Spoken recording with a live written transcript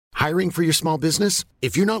Hiring for your small business?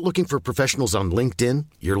 If you're not looking for professionals on LinkedIn,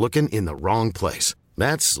 you're looking in the wrong place.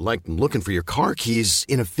 That's like looking for your car keys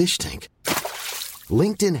in a fish tank.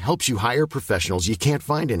 LinkedIn helps you hire professionals you can't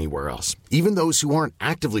find anywhere else, even those who aren't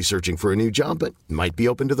actively searching for a new job but might be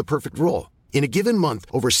open to the perfect role. In a given month,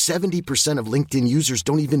 over 70% of LinkedIn users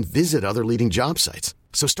don't even visit other leading job sites.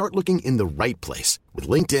 So start looking in the right place. With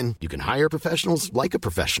LinkedIn, you can hire professionals like a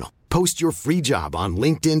professional. Post your free job on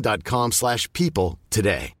linkedin.com/people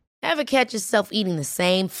today. Ever catch yourself eating the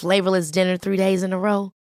same flavorless dinner 3 days in a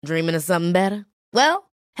row? Dreaming of something better?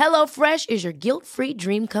 Well, HelloFresh is your guilt-free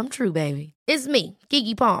dream come true, baby. It's me,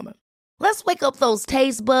 Keke Palmer. Let's wake up those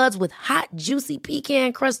taste buds with hot, juicy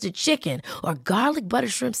pecan-crusted chicken or garlic butter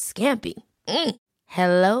shrimp scampi.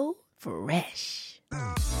 Hello Fresh.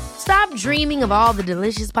 Stop dreaming of all the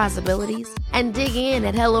delicious possibilities and dig in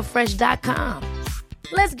at HelloFresh.com.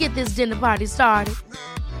 Let's get this dinner party started.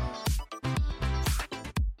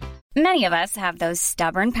 Many of us have those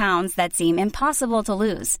stubborn pounds that seem impossible to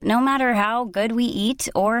lose, no matter how good we eat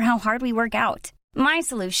or how hard we work out. My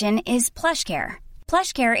solution is PlushCare.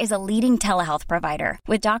 PlushCare is a leading telehealth provider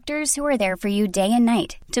with doctors who are there for you day and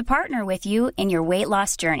night to partner with you in your weight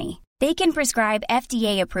loss journey. They can prescribe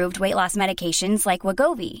FDA-approved weight loss medications like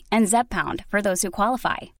Wegovy and Zepbound for those who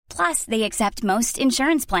qualify. Plus, they accept most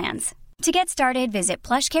insurance plans. To get started, visit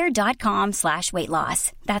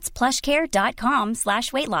plushcare.com/weightloss. That's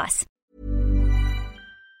plushcare.com/weightloss.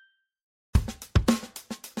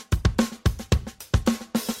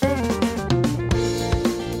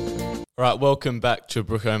 All right, welcome back to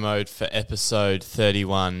Brooko Mode for episode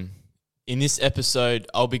 31. In this episode,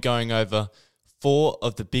 I'll be going over 4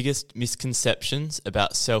 of the biggest misconceptions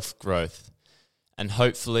about self-growth. And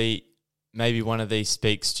hopefully, maybe one of these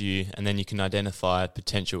speaks to you and then you can identify a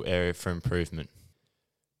potential area for improvement.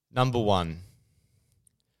 Number 1.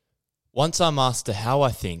 Once I master how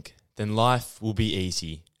I think, then life will be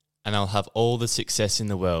easy and I'll have all the success in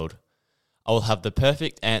the world. I will have the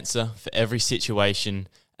perfect answer for every situation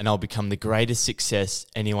and I'll become the greatest success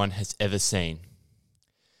anyone has ever seen.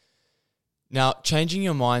 Now, changing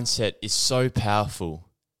your mindset is so powerful,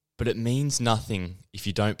 but it means nothing if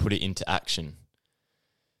you don't put it into action.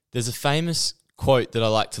 There's a famous quote that I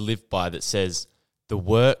like to live by that says, "The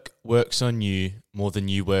work works on you more than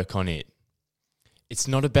you work on it." It's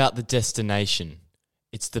not about the destination.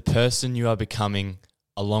 It's the person you are becoming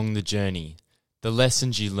along the journey, the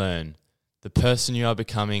lessons you learn, the person you are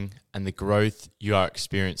becoming, and the growth you are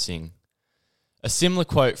experiencing. A similar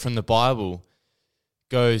quote from the Bible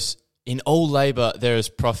goes, "In all labor there is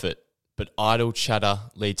profit, but idle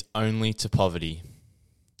chatter leads only to poverty."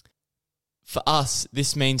 For us,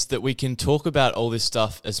 this means that we can talk about all this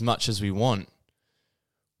stuff as much as we want.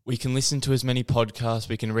 We can listen to as many podcasts,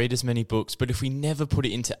 we can read as many books, but if we never put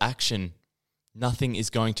it into action, nothing is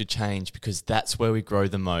going to change because that's where we grow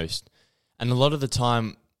the most. And a lot of the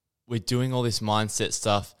time, we're doing all this mindset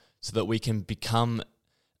stuff so that we can become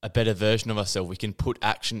a better version of ourselves. We can put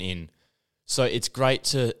action in. So it's great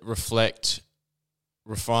to reflect,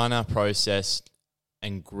 refine our process,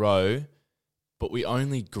 and grow, but we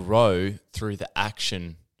only grow through the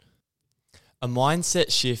action. A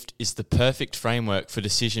mindset shift is the perfect framework for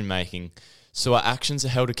decision making, so our actions are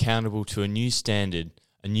held accountable to a new standard,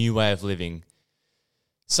 a new way of living.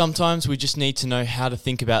 Sometimes we just need to know how to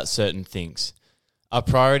think about certain things. Our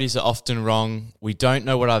priorities are often wrong. We don't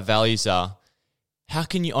know what our values are. How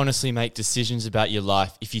can you honestly make decisions about your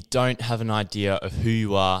life if you don't have an idea of who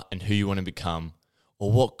you are and who you want to become,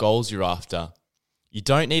 or what goals you're after? You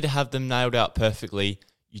don't need to have them nailed out perfectly.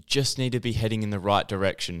 You just need to be heading in the right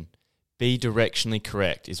direction. Be directionally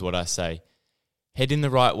correct is what I say. Head in the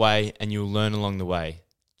right way and you'll learn along the way.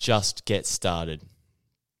 Just get started.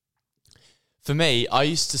 For me, I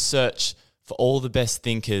used to search for all the best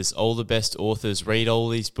thinkers, all the best authors, read all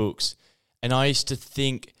these books, and I used to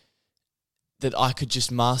think that I could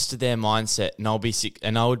just master their mindset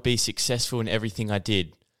and I would be successful in everything I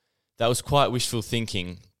did. That was quite wishful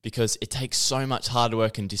thinking because it takes so much hard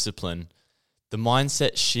work and discipline. The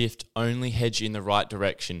mindset shift only heads you in the right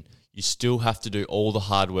direction. You still have to do all the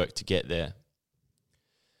hard work to get there.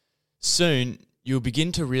 Soon, you'll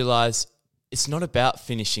begin to realize it's not about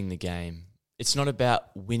finishing the game. It's not about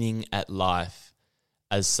winning at life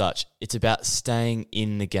as such. It's about staying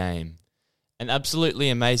in the game. An absolutely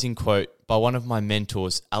amazing quote by one of my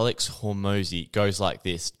mentors, Alex Hormozy, goes like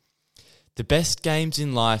this: "The best games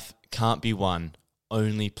in life can't be won,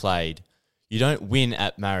 only played. You don't win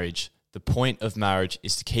at marriage. The point of marriage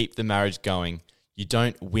is to keep the marriage going. You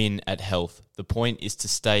don't win at health. The point is to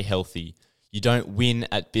stay healthy. You don't win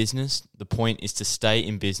at business. The point is to stay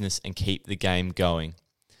in business and keep the game going."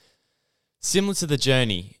 Similar to the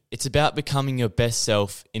journey, it's It's about becoming your best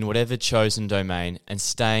self in whatever chosen domain and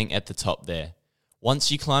staying at the top there.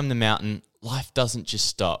 Once you climb the mountain, life doesn't just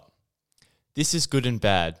stop. This is good and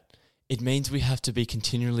bad. It means we have to be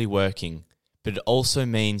continually working, but it also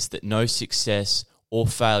means that no success or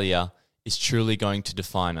failure is truly going to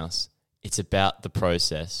define us. It's about the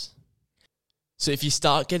process. So if you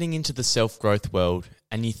start getting into the self-growth world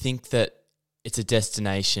and you think that it's a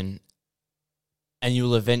destination and you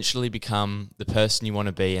will eventually become the person you want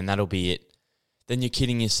to be and that'll be it, then you're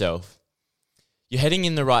kidding yourself. You're heading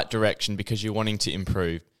in the right direction because you're wanting to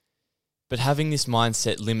improve, but having this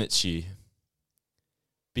mindset limits you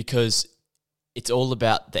because it's all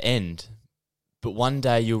about the end. But one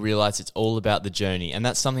day you'll realize it's all about the journey, and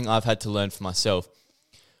that's something I've had to learn for myself.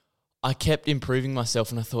 I kept improving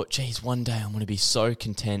myself and I thought, geez, one day I'm going to be so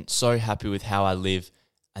content, so happy with how I live,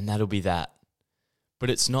 and that'll be that.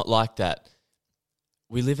 But it's not like that.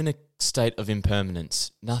 We live in a state of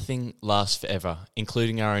impermanence. Nothing lasts forever,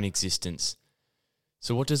 including our own existence.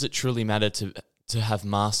 So what does it truly matter to have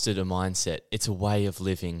mastered a mindset? It's a way of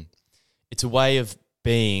living. It's a way of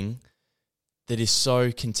being that is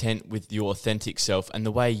so content with your authentic self and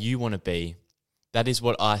the way you want to be. That is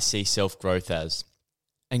what I see self-growth as.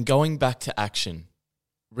 And going back to action,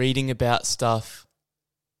 reading about stuff,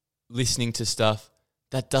 listening to stuff,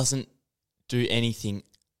 that doesn't do anything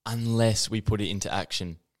unless we put it into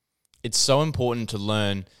action. It's so important to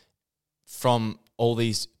learn from all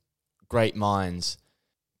these great minds.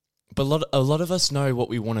 But a lot of us know what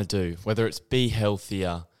we want to do, whether it's be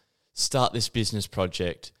healthier, start this business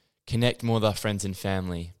project, connect more with our friends and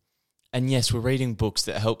family. And yes, we're reading books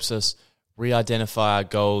that helps us re-identify our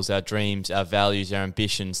goals, our dreams, our values, our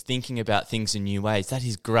ambitions, thinking about things in new ways. That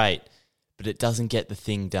is great, but it doesn't get the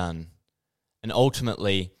thing done. And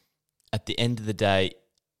ultimately, at the end of the day,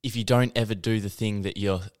 if you don't ever do the thing that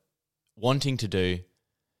you're wanting to do,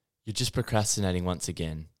 you're just procrastinating once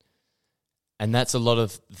again. And that's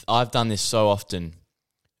I've done this so often,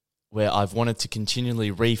 where I've wanted to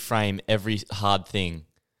continually reframe every hard thing.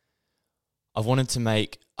 I've wanted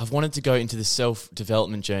to go into the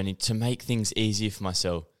self-development journey to make things easier for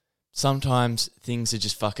myself. Sometimes things are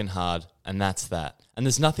just fucking hard, and that's that. And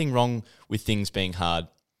there's nothing wrong with things being hard.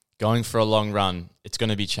 Going for a long run, it's going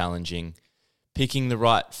to be challenging. Picking the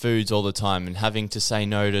right foods all the time and having to say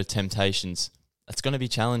no to temptations, that's going to be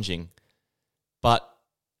challenging. But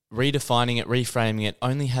redefining it, reframing it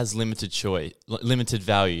only has limited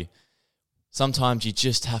value. Sometimes you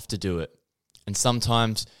just have to do it. And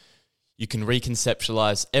sometimes you can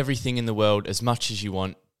reconceptualize everything in the world as much as you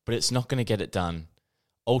want, but it's not going to get it done.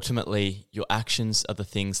 Ultimately, your actions are the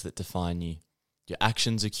things that define you. Your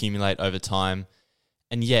actions accumulate over time.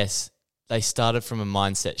 And yes, they started from a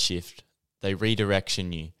mindset shift. They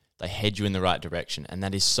redirection you. They head you in the right direction. And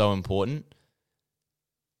that is so important.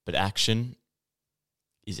 But action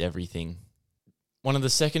is everything. One of the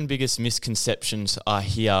second biggest misconceptions I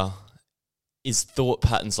hear is thought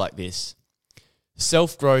patterns like this.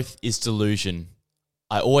 Self-growth is delusion.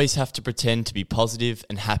 I always have to pretend to be positive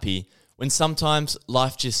and happy when sometimes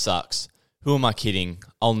life just sucks. Who am I kidding?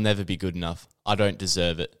 I'll never be good enough. I don't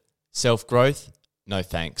deserve it. Self-growth? No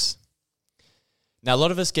thanks. Now, a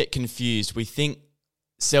lot of us get confused. We think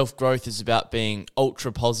self-growth is about being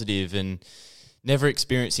ultra positive and never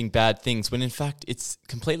experiencing bad things, when in fact it's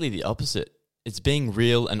completely the opposite. It's being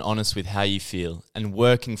real and honest with how you feel and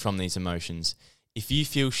working from these emotions. If you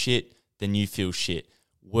feel shit, then you feel shit.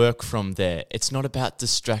 Work from there. It's not about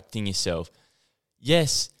distracting yourself.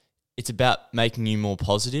 Yes, it's about making you more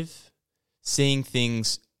positive, seeing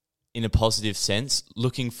things in a positive sense,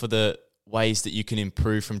 looking for the ways that you can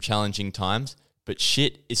improve from challenging times, but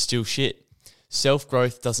shit is still shit.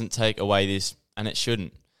 Self-growth doesn't take away this, and it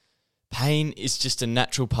shouldn't. Pain is just a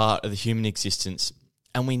natural part of the human existence,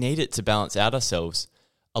 and we need it to balance out ourselves.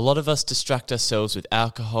 A lot of us distract ourselves with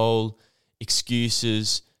alcohol,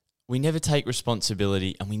 excuses. We never take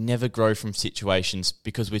responsibility, and we never grow from situations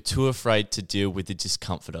because we're too afraid to deal with the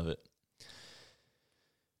discomfort of it.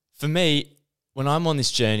 For me, when I'm on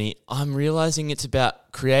this journey, I'm realizing it's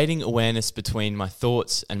about creating awareness between my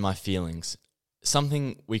thoughts and my feelings.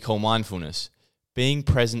 Something we call mindfulness, being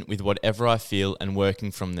present with whatever I feel and working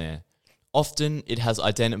from there. Often it has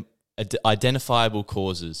identifiable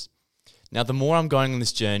causes. Now, the more I'm going on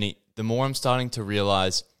this journey, the more I'm starting to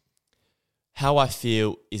realize how I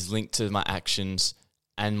feel is linked to my actions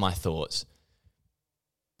and my thoughts.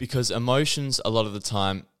 Because emotions, a lot of the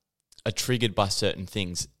time, are triggered by certain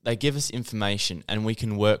things. They give us information and we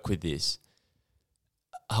can work with this.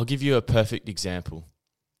 I'll give you a perfect example.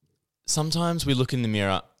 Sometimes we look in the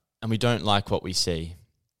mirror and we don't like what we see.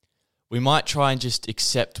 We might try and just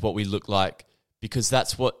accept what we look like, because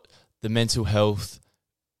that's what the mental health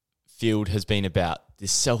field has been about,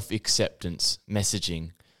 this self-acceptance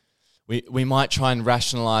messaging. We might try and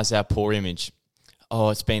rationalize our poor image. Oh,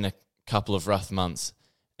 it's been a couple of rough months,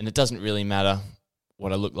 and it doesn't really matter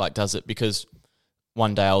what I look like, does it? Because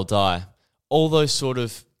one day I'll die. All those sort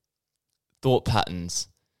of thought patterns.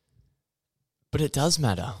 But it does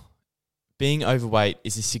matter. Being overweight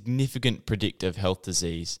is a significant predictor of health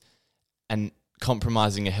disease and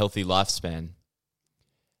compromising a healthy lifespan.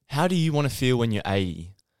 How do you want to feel when you're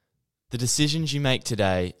 80? The decisions you make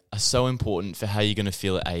today are so important for how you're going to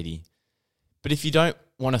feel at 80. But if you don't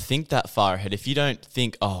want to think that far ahead, if you don't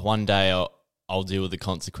think, oh, one day I'll deal with the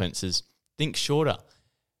consequences, think shorter.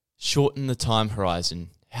 Shorten the time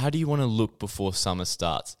horizon. How do you want to look before summer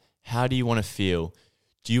starts? How do you want to feel?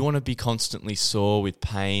 Do you want to be constantly sore with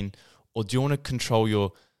pain, or do you want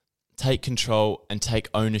to take control and take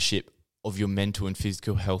ownership of your mental and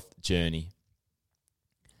physical health journey?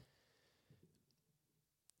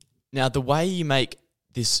 Now, the way you make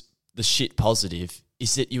the shit positive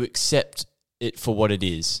is that you accept it for what it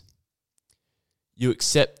is. You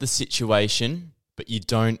accept the situation, but you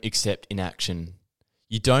don't accept inaction.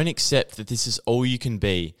 You don't accept that this is all you can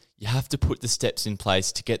be. You have to put the steps in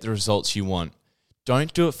place to get the results you want.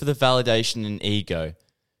 Don't do it for the validation and ego.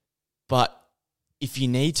 But if you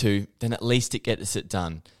need to, then at least it gets it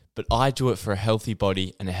done. But I do it for a healthy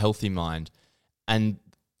body and a healthy mind. And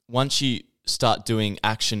once you start doing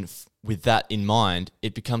action with that in mind,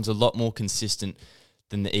 it becomes a lot more consistent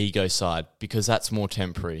than the ego side, because that's more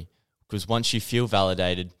temporary. Because once you feel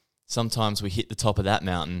validated, sometimes we hit the top of that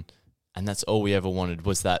mountain, and that's all we ever wanted,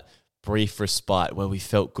 was that brief respite where we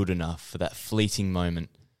felt good enough for that fleeting moment.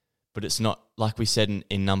 But it's not, like we said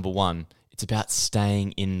in number 1, it's about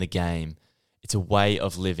staying in the game. It's a way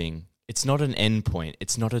of living. It's not an end point.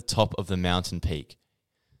 It's not a top of the mountain peak.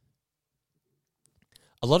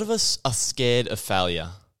 A lot of us are scared of failure.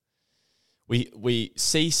 We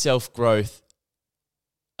see self-growth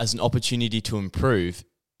as an opportunity to improve,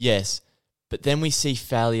 yes, but then we see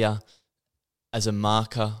failure as a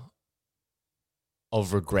marker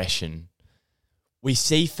of regression. We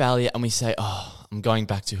see failure and we say, oh, I'm going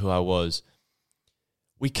back to who I was.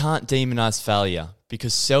 We can't demonize failure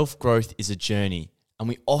because self-growth is a journey, and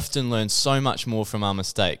we often learn so much more from our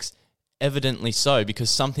mistakes. Evidently so, because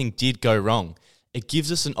something did go wrong. It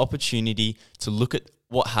gives us an opportunity to look at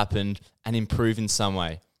what happened and improve in some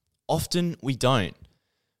way. Often we don't.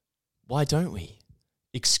 Why don't we?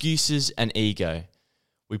 Excuses and ego.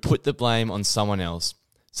 We put the blame on someone else.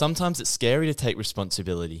 Sometimes it's scary to take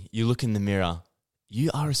responsibility. You look in the mirror.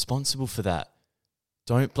 You are responsible for that.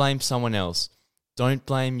 Don't blame someone else. Don't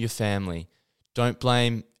blame your family. Don't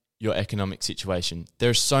blame your economic situation. There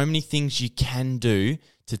are so many things you can do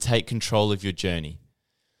to take control of your journey.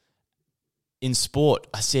 In sport,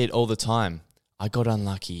 I see it all the time. I got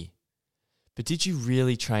unlucky. But did you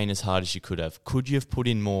really train as hard as you could have? Could you have put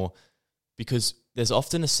in more? Because there's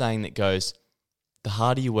often a saying that goes, the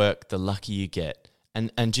harder you work, the luckier you get.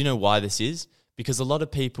 And do you know why this is? Because a lot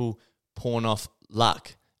of people pawn off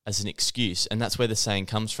luck as an excuse, and that's where the saying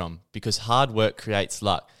comes from, because hard work creates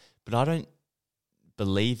luck. But I don't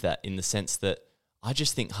believe that, in the sense that I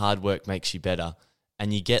just think hard work makes you better,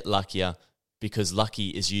 and you get luckier because lucky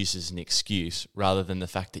is used as an excuse rather than the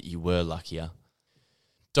fact that you were luckier.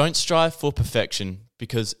 Don't strive for perfection,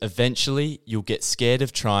 because eventually you'll get scared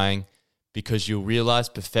of trying, because you'll realize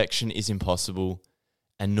perfection is impossible,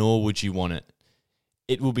 and nor would you want it.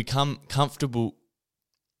 It will become comfortable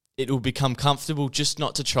just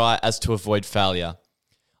not to try, as to avoid failure.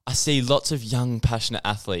 I see lots of young, passionate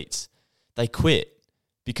athletes. They quit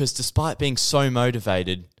because despite being so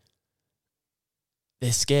motivated,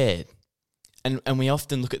 they're scared. And we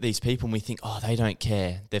often look at these people and we think, oh, they don't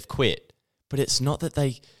care. They've quit. But it's not that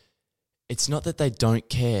they don't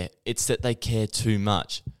care. It's that they care too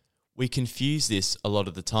much. We confuse this a lot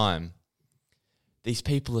of the time. These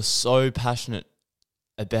people are so passionate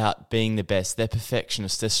about being the best. They're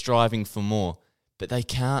perfectionists. They're striving for more. But they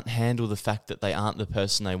can't handle the fact that they aren't the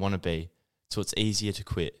person they want to be. So it's easier to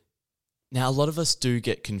quit. Now, a lot of us do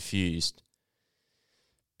get confused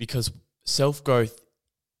because self-growth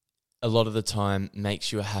a lot of the time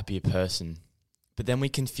makes you a happier person. But then we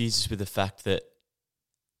confuse this with the fact that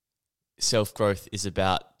self-growth is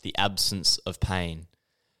about the absence of pain.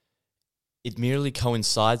 It merely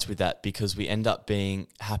coincides with that because we end up being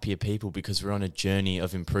happier people because we're on a journey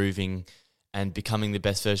of improving and becoming the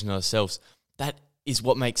best version of ourselves. That is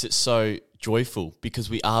what makes it so joyful, because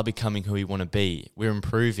we are becoming who we want to be. We're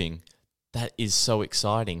improving. That is so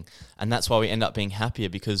exciting. And that's why we end up being happier,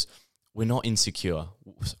 because we're not insecure.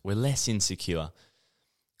 We're less insecure.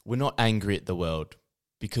 we're not angry at the world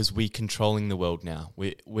because we're controlling the world now.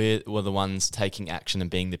 We're the ones taking action and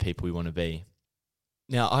being the people we want to be.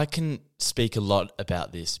 Now, I can speak a lot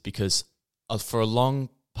about this because for a long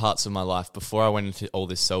parts of my life, before I went into all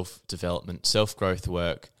this self-development, self-growth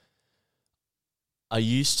work, I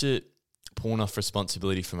used to pawn off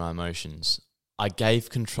responsibility for my emotions. I gave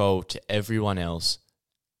control to everyone else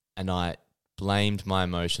and I blamed my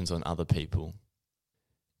emotions on other people.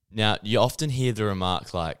 Now, you often hear the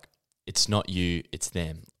remark like, it's not you, it's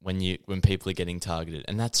them, when people are getting targeted.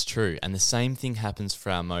 And that's true. And the same thing happens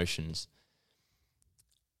for our emotions.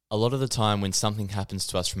 A lot of the time when something happens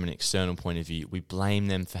to us from an external point of view, we blame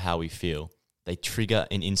them for how we feel. They trigger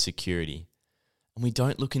an insecurity. And we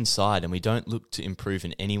don't look inside and we don't look to improve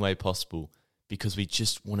in any way possible because we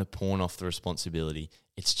just want to pawn off the responsibility.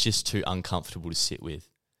 It's just too uncomfortable to sit with.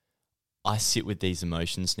 I sit with these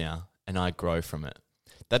emotions now and I grow from it.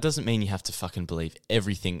 That doesn't mean you have to fucking believe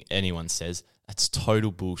everything anyone says. That's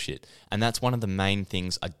total bullshit. And that's one of the main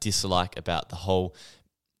things I dislike about the whole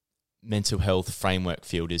mental health framework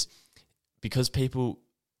field is because people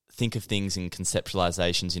think of things in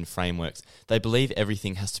conceptualizations, in frameworks, they believe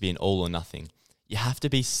everything has to be an all or nothing. You have to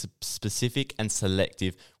be specific and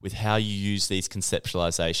selective with how you use these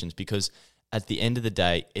conceptualizations because at the end of the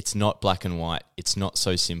day, it's not black and white. It's not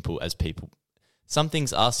so simple as people. Some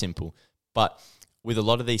things are simple, but with a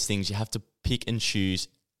lot of these things, you have to pick and choose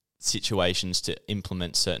situations to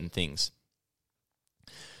implement certain things.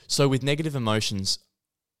 So with negative emotions,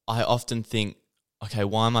 I often think, okay,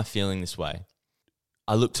 why am I feeling this way?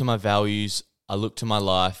 I look to my values, I look to my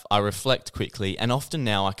life, I reflect quickly, and often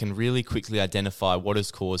now I can really quickly identify what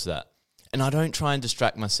has caused that. And I don't try and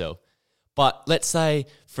distract myself. But let's say,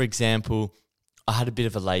 for example, I had a bit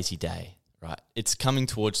of a lazy day, right? It's coming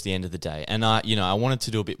towards the end of the day, and I wanted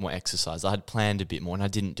to do a bit more exercise. I had planned a bit more, and I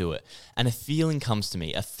didn't do it. And a feeling comes to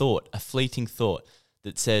me, a thought, a fleeting thought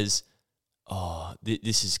that says, "Oh,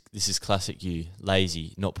 this is classic you,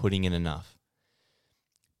 lazy, not putting in enough."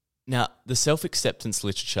 Now, the self-acceptance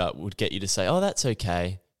literature would get you to say, "Oh, that's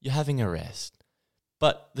okay. You're having a rest."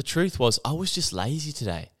 But the truth was, I was just lazy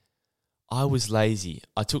today. I was lazy.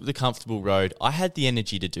 I took the comfortable road. I had the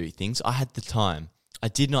energy to do things. I had the time. I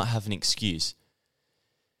did not have an excuse.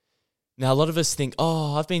 Now, a lot of us think,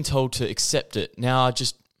 "Oh, I've been told to accept it. Now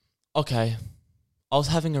okay, I was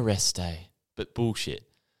having a rest day." But bullshit.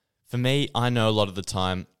 For me, I know a lot of the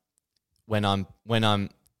time when I'm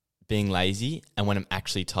being lazy and when I'm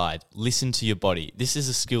actually tired. Listen to your body. This is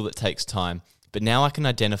a skill that takes time, but now I can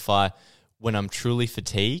identify when I'm truly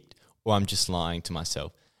fatigued or I'm just lying to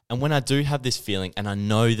myself. And when I do have this feeling and I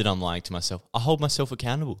know that I'm lying to myself, I hold myself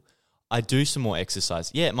accountable. I do some more exercise.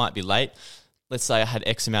 Yeah, it might be late. Let's say I had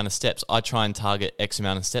X amount of steps. I try and target X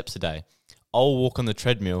amount of steps a day. I'll walk on the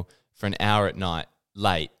treadmill for an hour at night,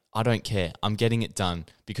 late. I don't care. I'm getting it done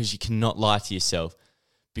because you cannot lie to yourself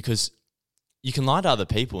because you can lie to other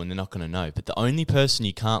people and they're not going to know. But the only person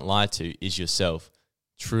you can't lie to is yourself,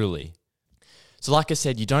 truly. So like I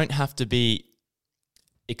said, you don't have to be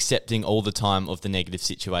accepting all the time of the negative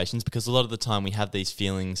situations because a lot of the time we have these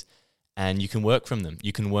feelings and you can work from them.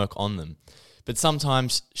 You can work on them. But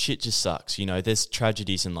sometimes shit just sucks. There's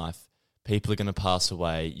tragedies in life. People are going to pass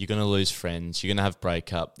away. You're going to lose friends. You're going to have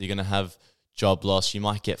breakup. You're going to have job loss. You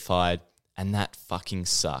might get fired. And that fucking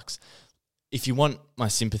sucks. If you want my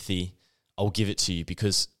sympathy, I'll give it to you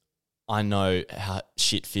because I know how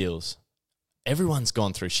shit feels. Everyone's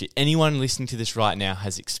gone through shit. Anyone listening to this right now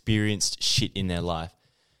has experienced shit in their life.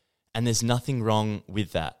 And there's nothing wrong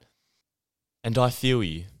with that. And I feel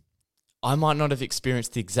you. I might not have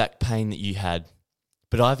experienced the exact pain that you had,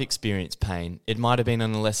 but I've experienced pain. It might have been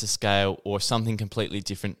on a lesser scale or something completely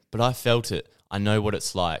different, but I felt it. I know what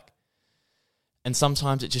it's like. And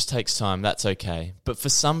sometimes it just takes time. That's okay. But for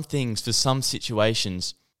some things, for some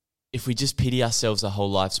situations, if we just pity ourselves our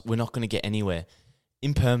whole lives, we're not going to get anywhere.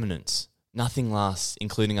 Impermanence. Nothing lasts,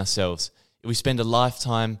 including ourselves. If we spend a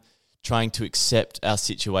lifetime trying to accept our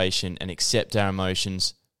situation and accept our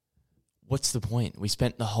emotions, what's the point? We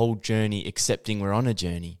spent the whole journey accepting we're on a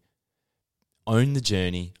journey. Own the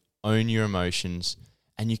journey, own your emotions,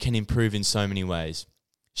 and you can improve in so many ways.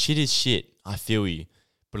 Shit is shit, I feel you.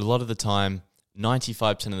 But a lot of the time,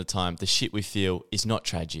 95% of the time, the shit we feel is not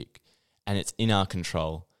tragic and it's in our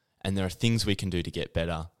control and there are things we can do to get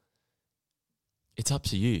better. It's up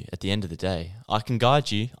to you at the end of the day. I can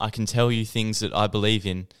guide you, I can tell you things that I believe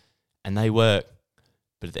in and they work.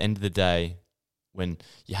 But at the end of the day, when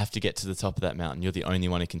you have to get to the top of that mountain, you're the only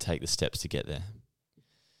one who can take the steps to get there.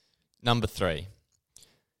 Number 3.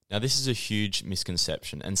 Now, this is a huge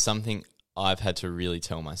misconception and something I've had to really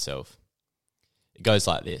tell myself. It goes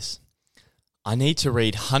like this. I need to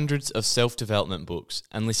read hundreds of self-development books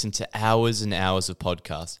and listen to hours and hours of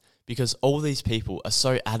podcasts because all these people are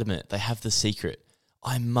so adamant they have the secret.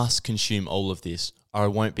 I must consume all of this or I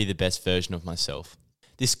won't be the best version of myself.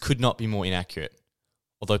 This could not be more inaccurate,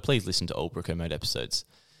 although please listen to old Brooker Mode episodes.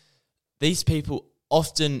 These people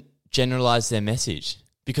often generalize their message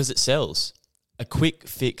because it sells. A quick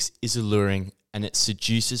fix is alluring and it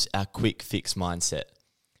seduces our quick fix mindset.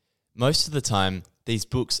 Most of the time, these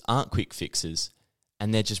books aren't quick fixes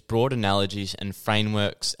and they're just broad analogies and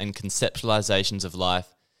frameworks and conceptualizations of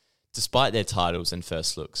life despite their titles and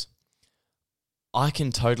first looks. I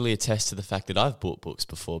can totally attest to the fact that I've bought books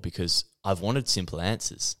before because I've wanted simple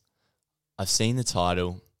answers. I've seen the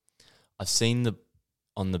title, I've seen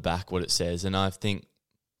on the back what it says, and I think,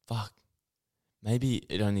 fuck, maybe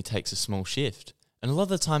it only takes a small shift. And a lot of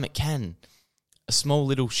the time it can, a small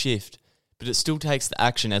little shift, but it still takes the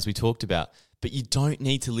action as we talked about. But you don't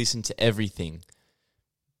need to listen to everything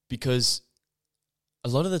because a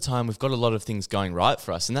lot of the time we've got a lot of things going right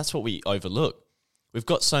for us and that's what we overlook. We've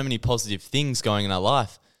got so many positive things going in our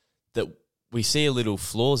life that we see a little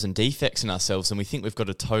flaws and defects in ourselves and we think we've got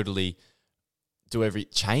to totally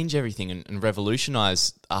change everything and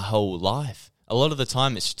revolutionize our whole life. A lot of the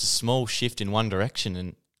time it's just a small shift in one direction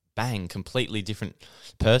and bang, completely different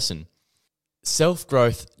person.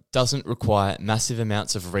 Self-growth doesn't require massive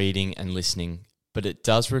amounts of reading and listening, but it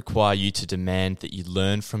does require you to demand that you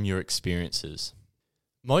learn from your experiences.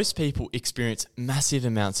 Most people experience massive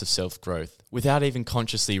amounts of self-growth without even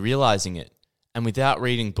consciously realizing it and without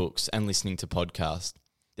reading books and listening to podcasts.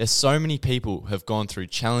 There's so many people who have gone through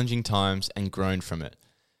challenging times and grown from it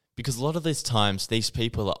because a lot of these times these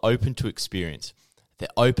people are open to experience. They're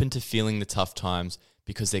open to feeling the tough times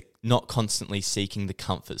because they're not constantly seeking the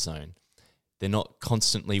comfort zone. They're not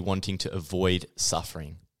constantly wanting to avoid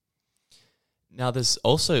suffering. Now, there's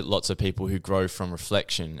also lots of people who grow from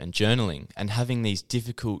reflection and journaling and having these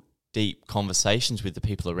difficult, deep conversations with the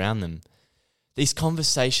people around them. These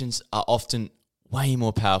conversations are often way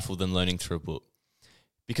more powerful than learning through a book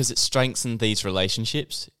because it strengthens these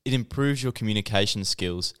relationships, it improves your communication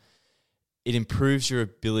skills, it improves your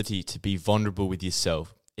ability to be vulnerable with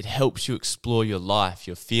yourself, it helps you explore your life,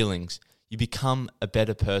 your feelings. You become a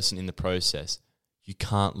better person in the process. You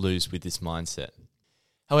can't lose with this mindset.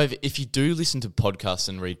 However, if you do listen to podcasts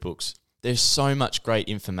and read books, there's so much great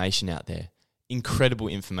information out there. Incredible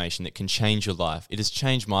information that can change your life. It has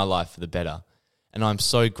changed my life for the better. And I'm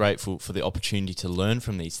so grateful for the opportunity to learn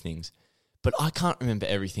from these things. But I can't remember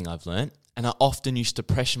everything I've learned. And I often used to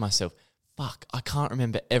pressure myself, fuck, I can't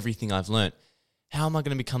remember everything I've learned. How am I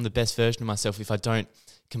going to become the best version of myself if I don't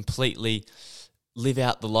completely live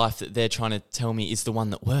out the life that they're trying to tell me is the one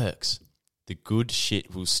that works? The good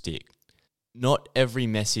shit will stick. Not every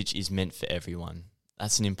message is meant for everyone.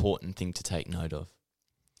 That's an important thing to take note of.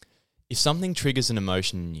 If something triggers an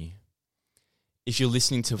emotion in you, if you're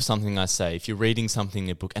listening to something I say, if you're reading something in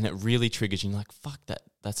a book and it really triggers you, and you're like, fuck,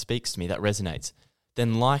 that speaks to me, that resonates,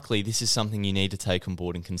 then likely this is something you need to take on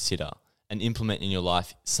board and consider and implement in your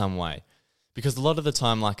life some way. Because a lot of the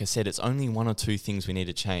time, like I said, it's only one or two things we need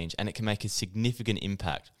to change and it can make a significant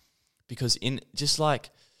impact. Because just like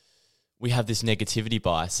we have this negativity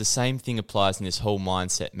bias, the same thing applies in this whole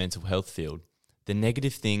mindset, mental health field. The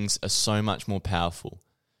negative things are so much more powerful.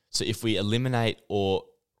 So if we eliminate or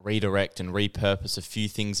redirect and repurpose a few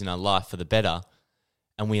things in our life for the better,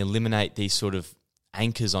 and we eliminate these sort of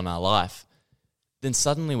anchors on our life, then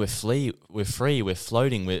suddenly we're free, we're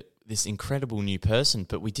floating, we're this incredible new person,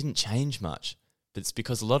 but we didn't change much. But it's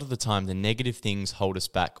because a lot of the time the negative things hold us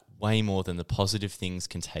back way more than the positive things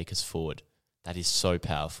can take us forward. That is so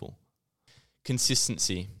powerful.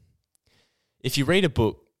 Consistency. If you read a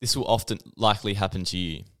book, this will often likely happen to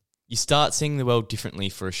you. You start seeing the world differently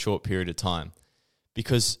for a short period of time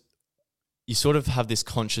because you sort of have this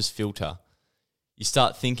conscious filter. You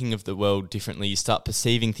start thinking of the world differently. You start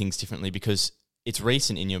perceiving things differently because it's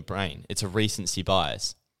recent in your brain. It's a recency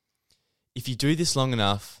bias. If you do this long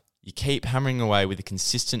enough, you keep hammering away with a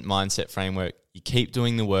consistent mindset framework, you keep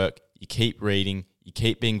doing the work, you keep reading, you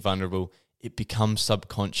keep being vulnerable, it becomes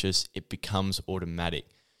subconscious, it becomes automatic.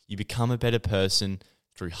 You become a better person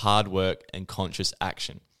through hard work and conscious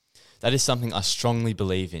action. That is something I strongly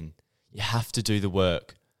believe in. You have to do the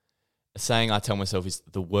work. A saying I tell myself is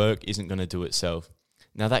the work isn't going to do itself.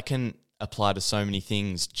 Now that can apply to so many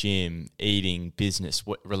things, gym, eating, business,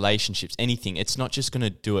 relationships, anything. It's not just going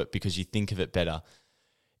to do it because you think of it better.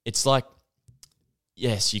 It's like,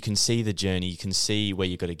 yes, you can see the journey, you can see where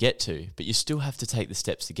you've got to get to, but you still have to take the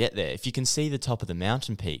steps to get there. If you can see the top of the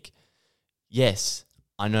mountain peak, yes,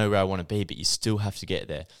 I know where I want to be, but you still have to get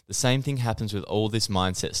there. The same thing happens with all this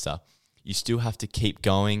mindset stuff. You still have to keep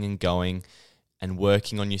going and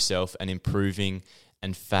working on yourself and improving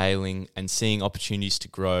and failing and seeing opportunities to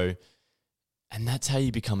grow. And that's how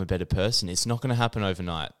you become a better person. It's not going to happen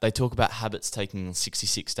overnight. They talk about habits taking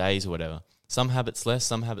 66 days or whatever. Some habits less,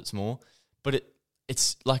 some habits more. But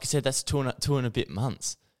it's like I said, that's two and a bit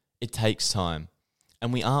months. It takes time.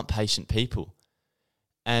 And we aren't patient people.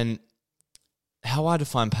 And how I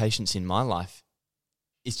define patience in my life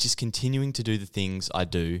is just continuing to do the things I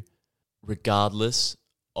do regardless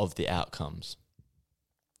of the outcomes.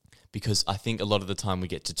 Because I think a lot of the time we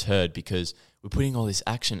get deterred because we're putting all this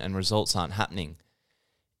action and results aren't happening.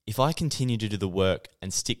 If I continue to do the work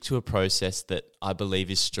and stick to a process that I believe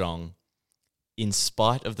is strong, in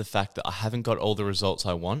spite of the fact that I haven't got all the results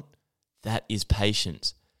I want, that is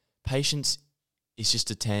patience. Patience is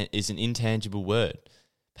just is an intangible word.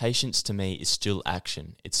 Patience to me is still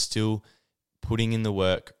action. It's still putting in the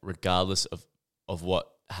work regardless of what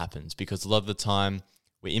happens. Because a lot of the time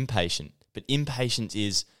we're impatient. But impatience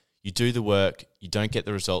is you do the work, you don't get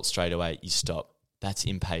the results straight away, you stop. That's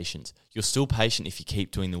impatience. You're still patient if you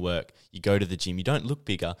keep doing the work. You go to the gym, you don't look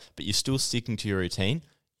bigger, but you're still sticking to your routine.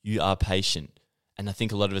 You are patient. And I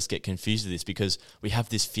think a lot of us get confused with this because we have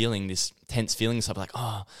this feeling, this tense feeling, it's like,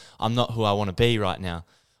 oh, I'm not who I want to be right now.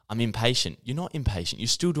 I'm impatient. You're not impatient. You're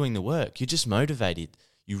still doing the work. You're just motivated.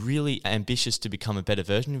 You're really ambitious to become a better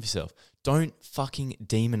version of yourself. Don't fucking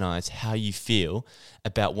demonize how you feel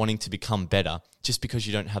about wanting to become better just because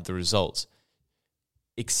you don't have the results.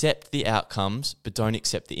 Accept the outcomes, but don't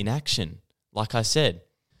accept the inaction. Like I said,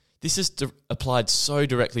 this is applied so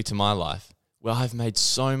directly to my life where I've made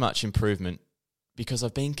so much improvement because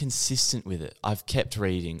I've been consistent with it. I've kept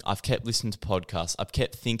reading. I've kept listening to podcasts. I've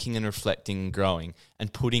kept thinking and reflecting and growing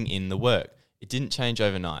and putting in the work. It didn't change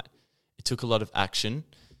overnight. It took a lot of action,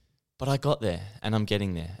 but I got there and I'm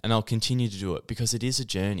getting there and I'll continue to do it because it is a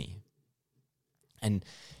journey. And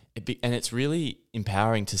it's really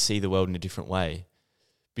empowering to see the world in a different way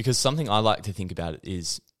because something I like to think about it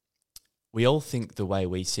is we all think the way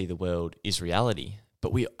we see the world is reality,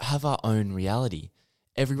 but we have our own reality.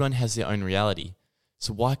 Everyone has their own reality.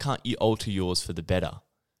 So why can't you alter yours for the better?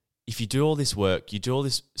 If you do all this work, you do all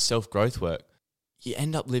this self-growth work, you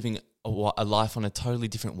end up living a life on a totally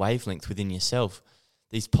different wavelength within yourself.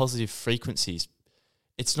 These positive frequencies.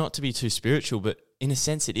 It's not to be too spiritual, but in a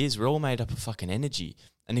sense it is. We're all made up of fucking energy.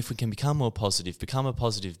 And if we can become more positive, become a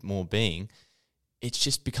positive more being, it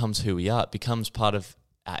just becomes who we are. It becomes part of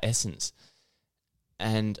our essence.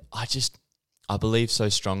 And I believe so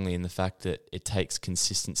strongly in the fact that it takes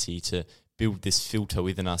consistency to build this filter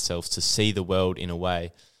within ourselves to see the world in a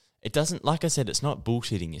way. It doesn't, like I said, it's not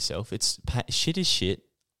bullshitting yourself. Shit is shit.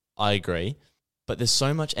 I agree. But there's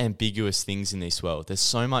so much ambiguous things in this world. There's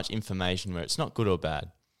so much information where it's not good or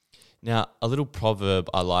bad. Now, a little proverb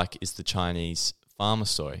I like is the Chinese farmer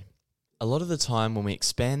story. A lot of the time when we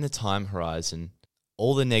expand the time horizon,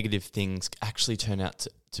 all the negative things actually turn out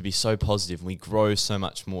to be so positive and we grow so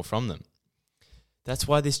much more from them. That's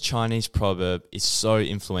why this Chinese proverb is so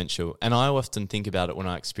influential, and I often think about it when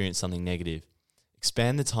I experience something negative.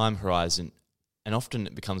 Expand the time horizon, and often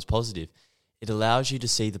it becomes positive. It allows you to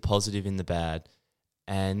see the positive in the bad,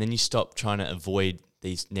 and then you stop trying to avoid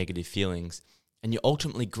these negative feelings, and you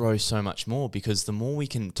ultimately grow so much more because the more we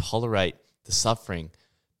can tolerate the suffering,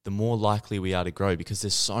 the more likely we are to grow because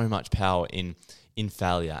there's so much power in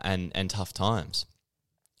failure and tough times.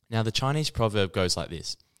 Now, the Chinese proverb goes like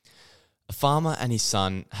this. A farmer and his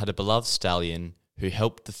son had a beloved stallion who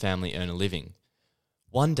helped the family earn a living.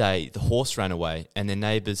 One day, the horse ran away, and their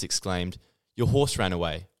neighbours exclaimed, "Your horse ran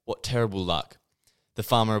away. What terrible luck." The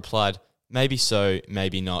farmer replied, "Maybe so,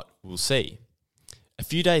 maybe not, we'll see." A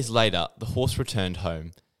few days later, the horse returned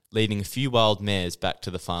home, leading a few wild mares back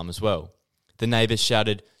to the farm as well. The neighbours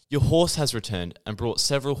shouted, "Your horse has returned and brought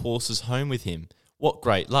several horses home with him. What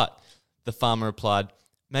great luck." The farmer replied,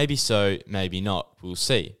 "Maybe so, maybe not, we'll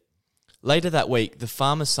see." Later that week, the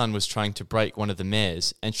farmer's son was trying to break one of the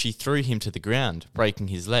mares, and she threw him to the ground, breaking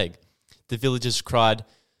his leg. The villagers cried,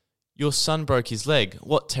 "Your son broke his leg.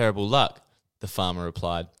 What terrible luck." The farmer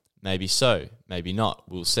replied, "Maybe so, maybe not,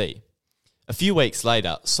 we'll see." A few weeks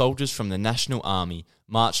later, soldiers from the National Army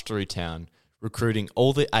marched through town, recruiting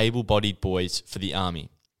all the able-bodied boys for the army.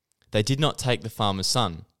 They did not take the farmer's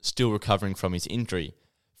son, still recovering from his injury.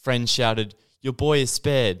 Friends shouted, "Your boy is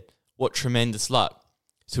spared. What tremendous luck."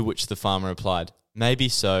 To which the farmer replied, "Maybe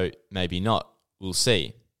so, maybe not, we'll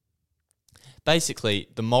see." Basically,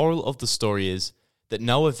 the moral of the story is that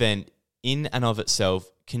no event in and of itself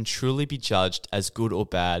can truly be judged as good or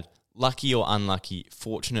bad, lucky or unlucky,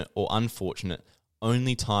 fortunate or unfortunate.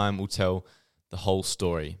 Only time will tell the whole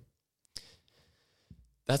story.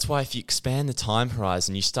 That's why if you expand the time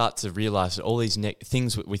horizon, you start to realize that all these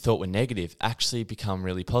things we thought were negative actually become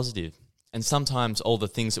really positive. And sometimes all the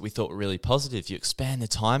things that we thought were really positive, you expand the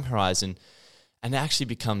time horizon and it actually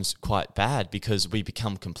becomes quite bad because we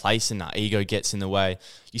become complacent, our ego gets in the way.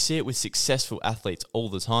 You see it with successful athletes all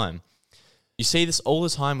the time. You see this all the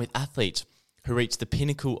time with athletes who reach the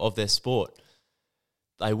pinnacle of their sport.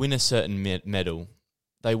 They win a certain medal,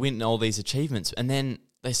 they win all these achievements, and then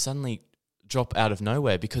they suddenly drop out of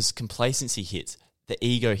nowhere because complacency hits, the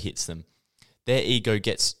ego hits them. Their ego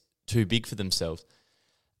gets too big for themselves.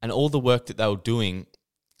 And all the work that they were doing,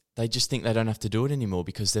 they just think they don't have to do it anymore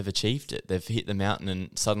because they've achieved it. They've hit the mountain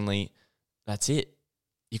and suddenly that's it.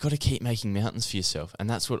 You've got to keep making mountains for yourself. And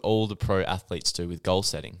that's what all the pro athletes do with goal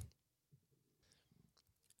setting.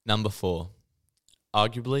 Number 4,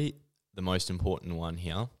 arguably the most important one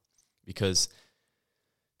here, because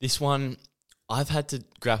this one I've had to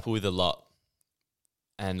grapple with a lot,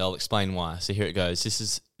 and I'll explain why. So here it goes. This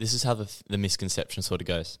is how the misconception sort of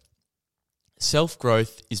goes.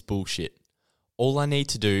 Self-growth is bullshit. All I need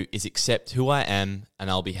to do is accept who I am and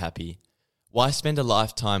I'll be happy. Why spend a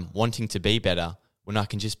lifetime wanting to be better when I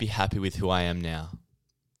can just be happy with who I am now?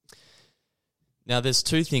 Now, there's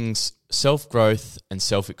two things, self-growth and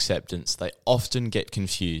self-acceptance. They often get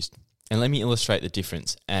confused. And let me illustrate the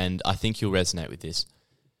difference, and I think you'll resonate with this.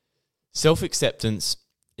 Self-acceptance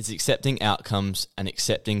is accepting outcomes and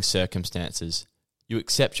accepting circumstances. You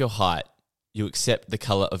accept your height. You accept the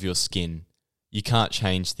colour of your skin. You can't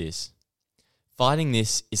change this. Fighting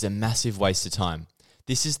this is a massive waste of time.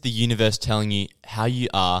 This is the universe telling you how you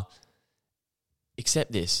are.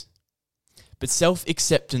 Accept this. But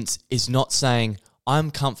self-acceptance is not saying,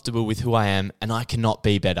 I'm comfortable with who I am and I cannot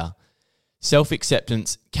be better.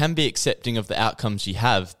 Self-acceptance can be accepting of the outcomes you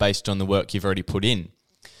have based on the work you've already put in.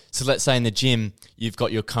 So let's say in the gym, you've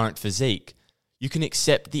got your current physique. You can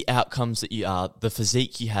accept the outcomes that you are, the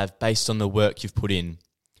physique you have based on the work you've put in.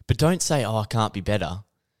 But don't say, I can't be better.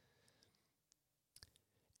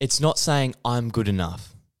 It's not saying I'm good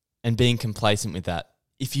enough and being complacent with that.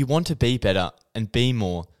 If you want to be better and be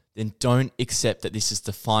more, then don't accept that this is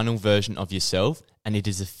the final version of yourself and it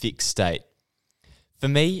is a fixed state. For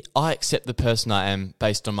me, I accept the person I am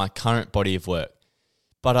based on my current body of work.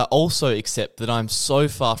 But I also accept that I'm so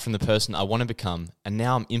far from the person I want to become, and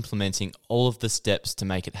now I'm implementing all of the steps to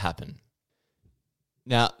make it happen.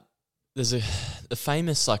 Now, there's a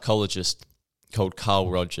famous psychologist called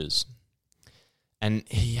Carl Rogers, and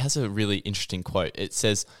he has a really interesting quote. It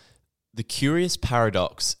says, "The curious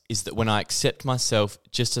paradox is that when I accept myself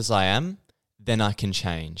just as I am, then I can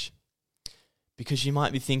change." Because you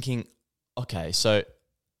might be thinking, okay, so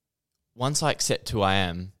once I accept who I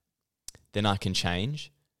am, then I can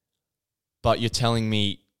change. But you're telling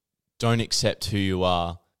me don't accept who you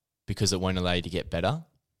are because it won't allow you to get better.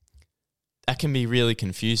 That can be really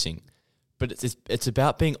confusing. But it's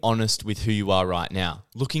about being honest with who you are right now,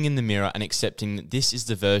 looking in the mirror and accepting that this is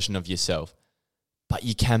the version of yourself. But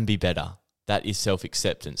you can be better. That is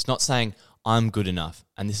self-acceptance. Not saying I'm good enough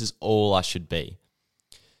and this is all I should be.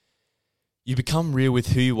 You become real with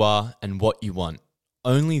who you are and what you want.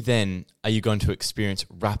 Only then are you going to experience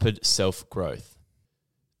rapid self-growth.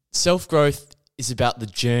 Self-growth is about the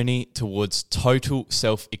journey towards total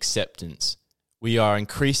self-acceptance. We are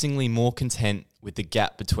increasingly more content with the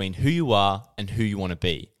gap between who you are and who you want to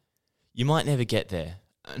be. You might never get there.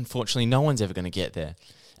 Unfortunately, no one's ever going to get there.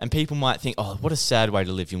 And people might think, oh, what a sad way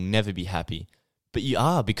to live. You'll never be happy. But you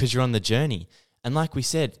are, because you're on the journey. And like we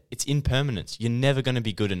said, it's impermanence. You're never going to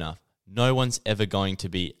be good enough. No one's ever going to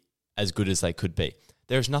be as good as they could be.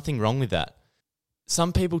 There is nothing wrong with that.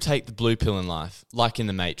 Some people take the blue pill in life, like in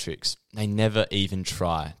the Matrix. They never even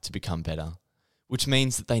try to become better, which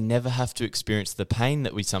means that they never have to experience the pain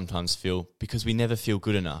that we sometimes feel because we never feel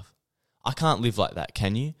good enough. I can't live like that,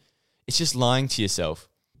 can you? It's just lying to yourself.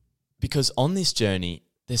 Because on this journey,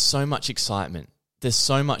 there's so much excitement. There's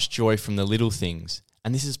so much joy from the little things,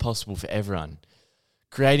 and this is possible for everyone.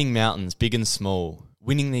 Creating mountains, big and small,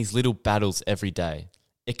 winning these little battles every day.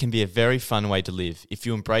 It can be a very fun way to live if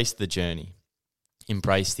you embrace the journey,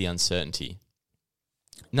 embrace the uncertainty.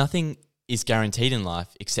 Nothing is guaranteed in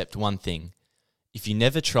life except one thing. If you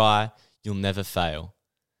never try, you'll never fail.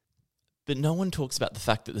 But no one talks about the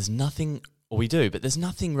fact that there's nothing, or we do, but there's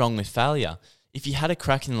nothing wrong with failure. If you had a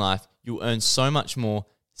crack in life, you'll earn so much more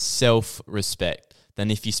self-respect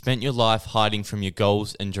than if you spent your life hiding from your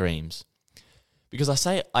goals and dreams. Because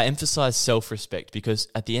I emphasize self-respect because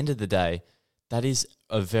at the end of the day, that is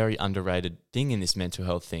a very underrated thing in this mental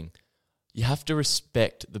health thing. You have to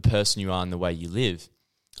respect the person you are and the way you live.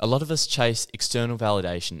 A lot of us chase external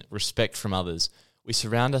validation, respect from others, we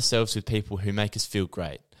surround ourselves with people who make us feel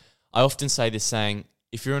great. I often say this saying,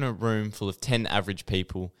 if you're in a room full of 10 average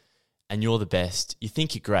people and you're the best, you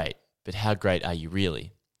think you're great, but how great are you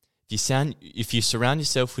really? If you surround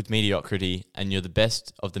yourself with mediocrity and you're the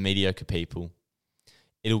best of the mediocre people,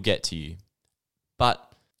 it'll get to you.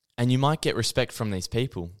 And you might get respect from these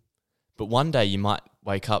people, but one day you might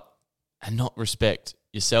wake up and not respect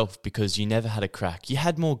yourself because you never had a crack. You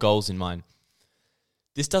had more goals in mind.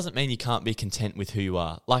 This doesn't mean you can't be content with who you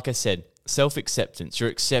are. Like I said, self-acceptance. You're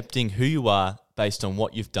accepting who you are based on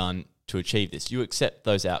what you've done to achieve this. You accept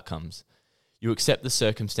those outcomes. You accept the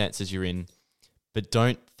circumstances you're in, but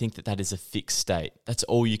don't think that that is a fixed state. That's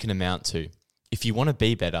all you can amount to. If you want to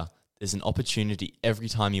be better, there's an opportunity every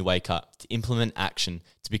time you wake up to implement action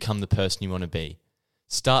to become the person you want to be.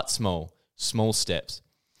 Start small steps.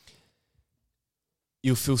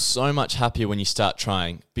 You'll feel so much happier when you start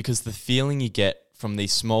trying because the feeling you get from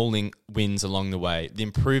these small wins along the way, the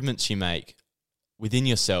improvements you make within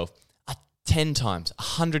yourself are 10 times,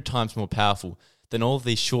 100 times more powerful than all of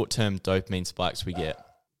these short-term dopamine spikes we get.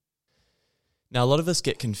 Now, a lot of us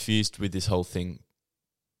get confused with this whole thing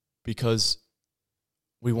because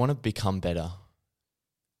we want to become better.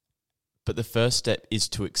 But the first step is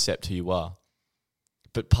to accept who you are.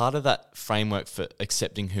 But part of that framework for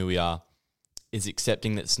accepting who we are is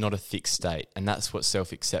accepting that it's not a fixed state, and that's what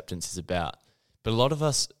self-acceptance is about. But a lot of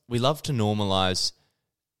us, we love to normalize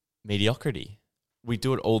mediocrity. We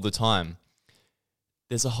do it all the time.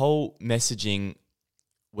 There's a whole messaging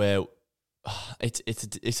where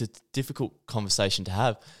it's a difficult conversation to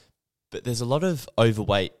have, but there's a lot of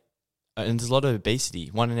overweight and there's a lot of obesity.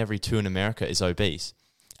 1 in every 2 in America is obese.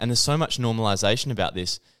 And there's so much normalization about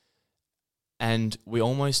this. And we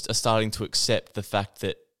almost are starting to accept the fact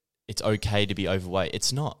that it's okay to be overweight.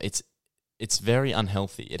 It's not. It's very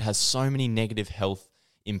unhealthy. It has so many negative health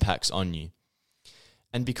impacts on you.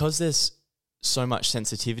 And because there's so much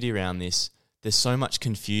sensitivity around this, there's so much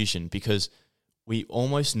confusion because we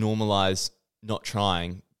almost normalize not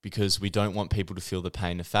trying because we don't want people to feel the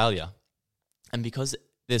pain of failure. And because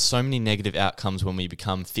there's so many negative outcomes when we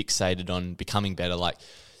become fixated on becoming better, like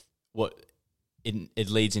what it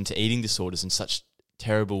leads into eating disorders and such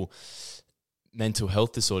terrible mental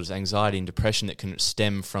health disorders, anxiety and depression that can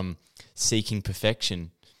stem from seeking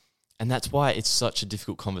perfection. And that's why it's such a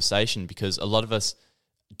difficult conversation, because a lot of us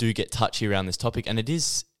do get touchy around this topic, and it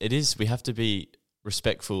is we have to be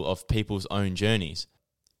respectful of people's own journeys.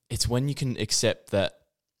 It's when you can accept that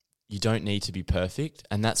you don't need to be perfect,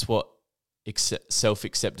 and that's what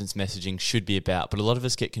self-acceptance messaging should be about. But a lot of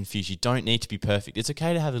us get confused. You don't need to be perfect. It's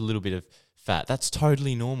okay to have a little bit of fat. That's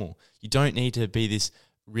totally normal. You don't need to be this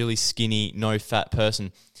really skinny, no fat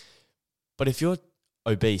person. But if you're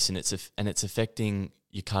obese and it's affecting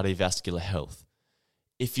your cardiovascular health,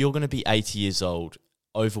 if you're going to be 80 years old,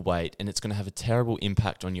 overweight, and it's going to have a terrible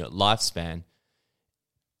impact on your lifespan,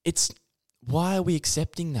 why are we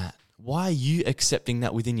accepting that? Why are you accepting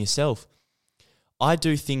that within yourself? I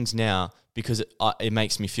do things now because it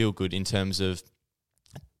makes me feel good in terms of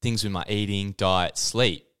things with my eating, diet,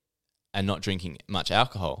 sleep, and not drinking much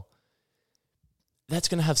alcohol. That's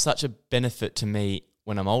going to have such a benefit to me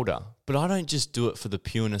when I'm older. But I don't just do it for the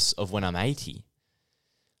pureness of when I'm 80.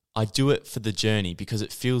 I do it for the journey because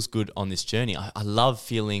it feels good on this journey. I love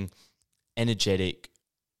feeling energetic,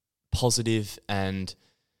 positive, and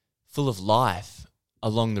full of life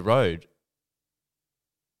along the road.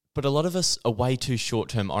 But a lot of us are way too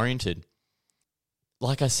short-term oriented.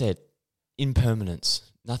 Like I said,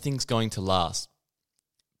 impermanence. Nothing's going to last.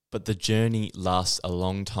 But the journey lasts a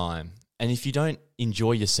long time. And if you don't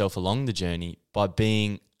enjoy yourself along the journey by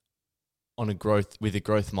being on a growth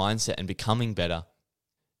mindset and becoming better,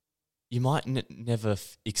 you might never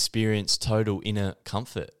experience total inner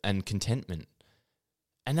comfort and contentment.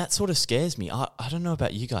 And that sort of scares me. I don't know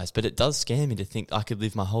about you guys, but it does scare me to think I could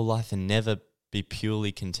live my whole life and never be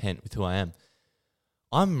purely content with who I am.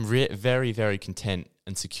 I'm very, very content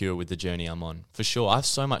and secure with the journey I'm on. For sure, I have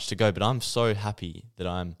so much to go, but I'm so happy that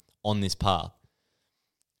I'm on this path.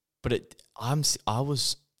 But I'm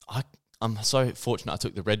so fortunate I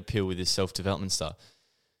took the red pill with this self-development stuff.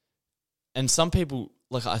 And some people,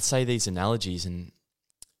 like I say these analogies and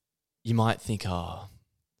you might think, oh,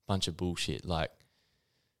 bunch of bullshit,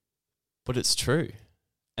 but it's true.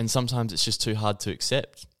 And sometimes it's just too hard to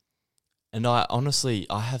accept. And I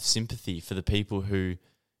have sympathy for the people who,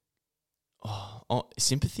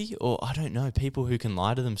 sympathy or I don't know, people who can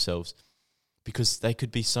lie to themselves because they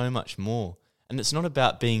could be so much more. And it's not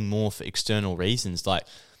about being more for external reasons. Like,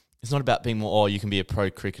 it's not about being more, you can be a pro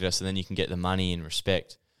cricketer so then you can get the money and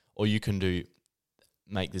respect, or you can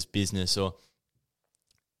make this business, or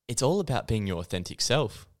it's all about being your authentic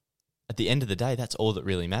self. At the end of the day, that's all that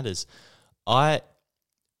really matters.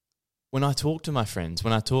 When I talk to my friends,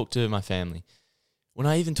 when I talk to my family, when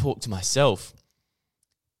I even talk to myself,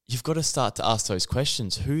 you've got to start to ask those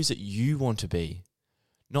questions. Who is it you want to be?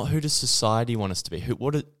 Not who does society want us to be?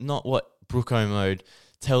 Not what Brooko Mode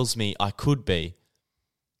tells me I could be.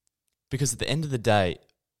 Because at the end of the day,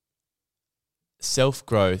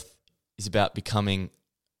 self-growth is about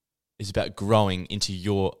growing into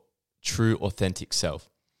your true, authentic self.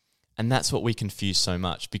 And that's what we confuse so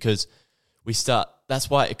much, because that's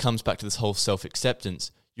why it comes back to this whole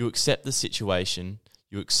self-acceptance. You accept the situation,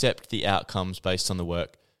 you accept the outcomes based on the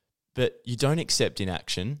work, but you don't accept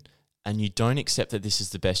inaction, and you don't accept that this is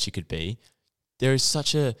the best you could be. There is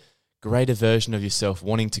such a greater version of yourself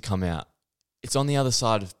wanting to come out. It's on the other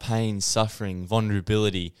side of pain, suffering,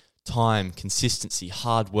 vulnerability, time, consistency,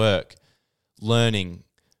 hard work, learning,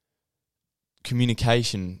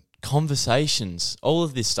 communication, conversations, all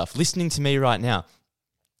of this stuff. Listening to me right now.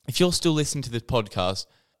 If you're still listening to this podcast,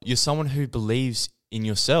 you're someone who believes in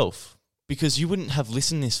yourself, because you wouldn't have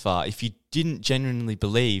listened this far if you didn't genuinely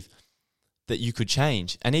believe that you could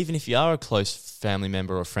change. And even if you are a close family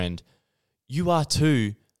member or friend, you are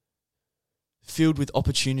too, filled with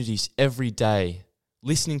opportunities every day,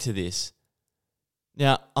 listening to this.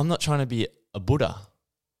 Now, I'm not trying to be a Buddha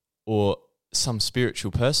or some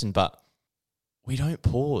spiritual person, but we don't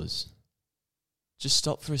pause. Just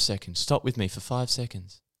stop for a second. Stop with me for 5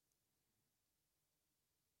 seconds.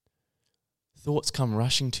 Thoughts come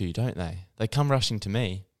rushing to you, don't they? They come rushing to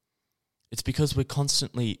me. It's because we're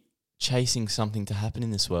constantly chasing something to happen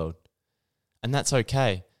in this world. And that's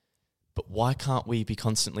okay. But why can't we be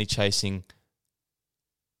constantly chasing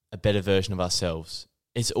a better version of ourselves?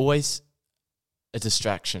 It's always a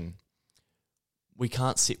distraction. We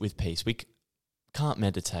can't sit with peace. We can't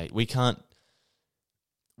meditate. We're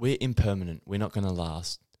impermanent. We're not going to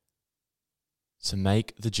last. So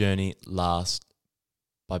make the journey last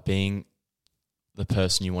by being the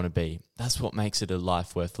person you want to be. That's what makes it a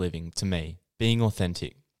life worth living to me, being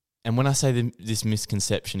authentic. And when I say this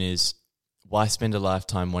misconception is, why spend a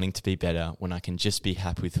lifetime wanting to be better when I can just be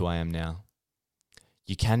happy with who I am now?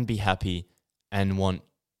 You can be happy and want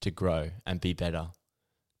to grow and be better.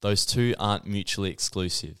 Those two aren't mutually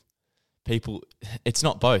exclusive. It's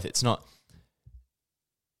not both. It's not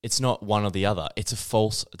one or the other. It's a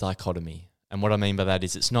false dichotomy. And what I mean by that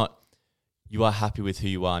is, it's not you are happy with who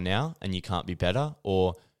you are now and you can't be better,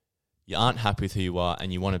 or you aren't happy with who you are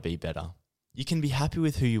and you want to be better. You can be happy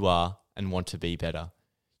with who you are and want to be better.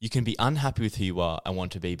 You can be unhappy with who you are and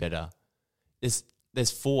want to be better. There's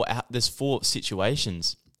four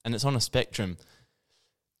situations, and it's on a spectrum.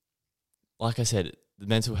 Like I said, the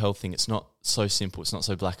mental health thing, it's not so simple. It's not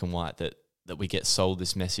so black and white that we get sold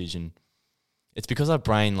this message, and it's because our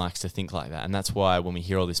brain likes to think like that. And that's why when we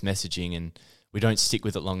hear all this messaging and we don't stick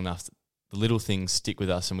with it long enough, the little things stick with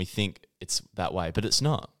us and we think it's that way, but it's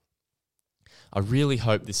not. I really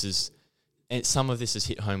hope some of this has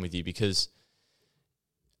hit home with you, because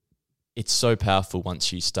it's so powerful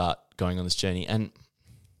once you start going on this journey. And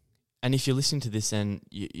if you're listening to this and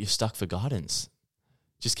you're stuck for guidance,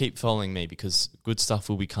 just keep following me, because good stuff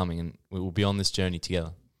will be coming and we will be on this journey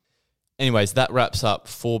together. Anyways, that wraps up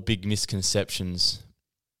 4 big misconceptions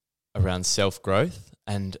around self-growth.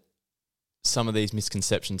 And some of these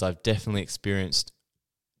misconceptions I've definitely experienced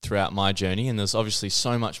throughout my journey. And there's obviously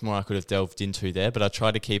so much more I could have delved into there, but I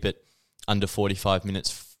try to keep it under 45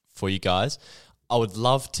 minutes for you guys. I would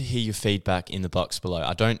love to hear your feedback in the box below.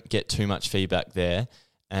 I don't get too much feedback there,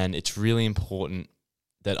 and it's really important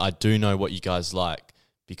that I do know what you guys like,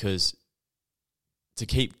 because to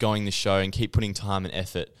keep going the show and keep putting time and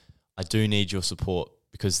effort, I do need your support,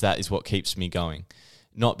 because that is what keeps me going.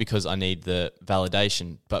 Not because I need the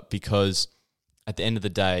validation, but because at the end of the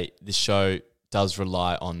day, this show does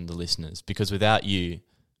rely on the listeners, because without you,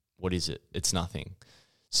 what is it? It's nothing.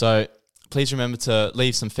 So please remember to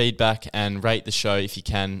leave some feedback and rate the show if you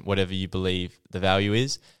can, whatever you believe the value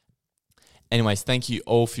is. Anyways, thank you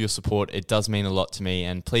all for your support. It does mean a lot to me,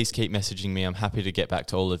 and please keep messaging me. I'm happy to get back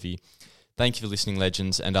to all of you. Thank you for listening,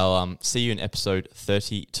 legends, and I'll see you in episode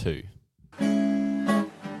 32.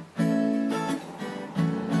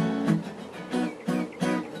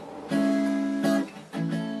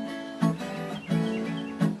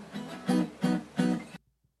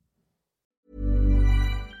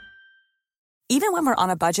 Even when we're on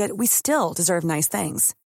a budget, we still deserve nice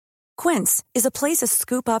things. Quince is a place to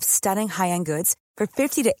scoop up stunning high-end goods for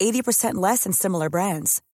 50 to 80% less than similar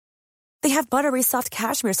brands. They have buttery soft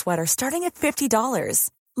cashmere sweaters starting at $50,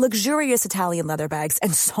 luxurious Italian leather bags,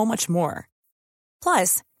 and so much more.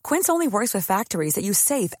 Plus, Quince only works with factories that use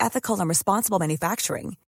safe, ethical, and responsible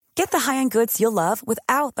manufacturing. Get the high-end goods you'll love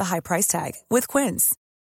without the high price tag with Quince.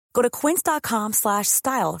 Go to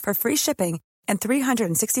quince.com/style for free shipping and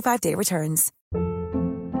 365-day returns.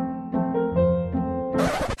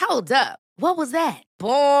 Hold up. What was that?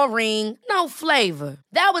 Boring. No flavor.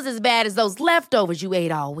 That was as bad as those leftovers you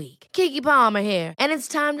ate all week. Keke Palmer here, and it's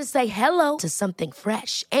time to say hello to something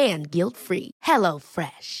fresh and guilt-free. Hello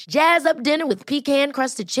Fresh. Jazz up dinner with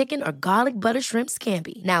pecan-crusted chicken or garlic butter shrimp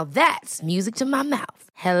scampi. Now that's music to my mouth.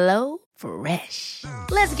 Hello Fresh.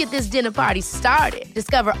 Let's get this dinner party started.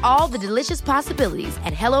 Discover all the delicious possibilities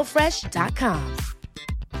at hellofresh.com.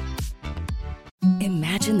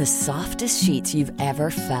 Imagine the softest sheets you've ever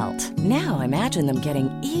felt. Now imagine them getting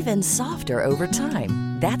even softer over time.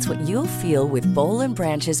 That's what you'll feel with Boll &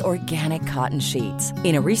 Branch's organic cotton sheets.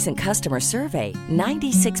 In a recent customer survey,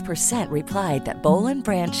 96% replied that Boll &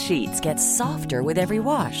 Branch sheets get softer with every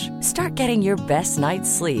wash. Start getting your best night's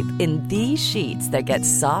sleep in these sheets that get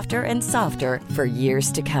softer and softer for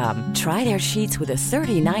years to come. Try their sheets with a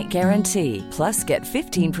 30-night guarantee. Plus, get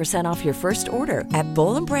 15% off your first order at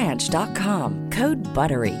bollandbranch.com. Code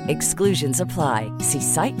BUTTERY. Exclusions apply. See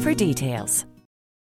site for details.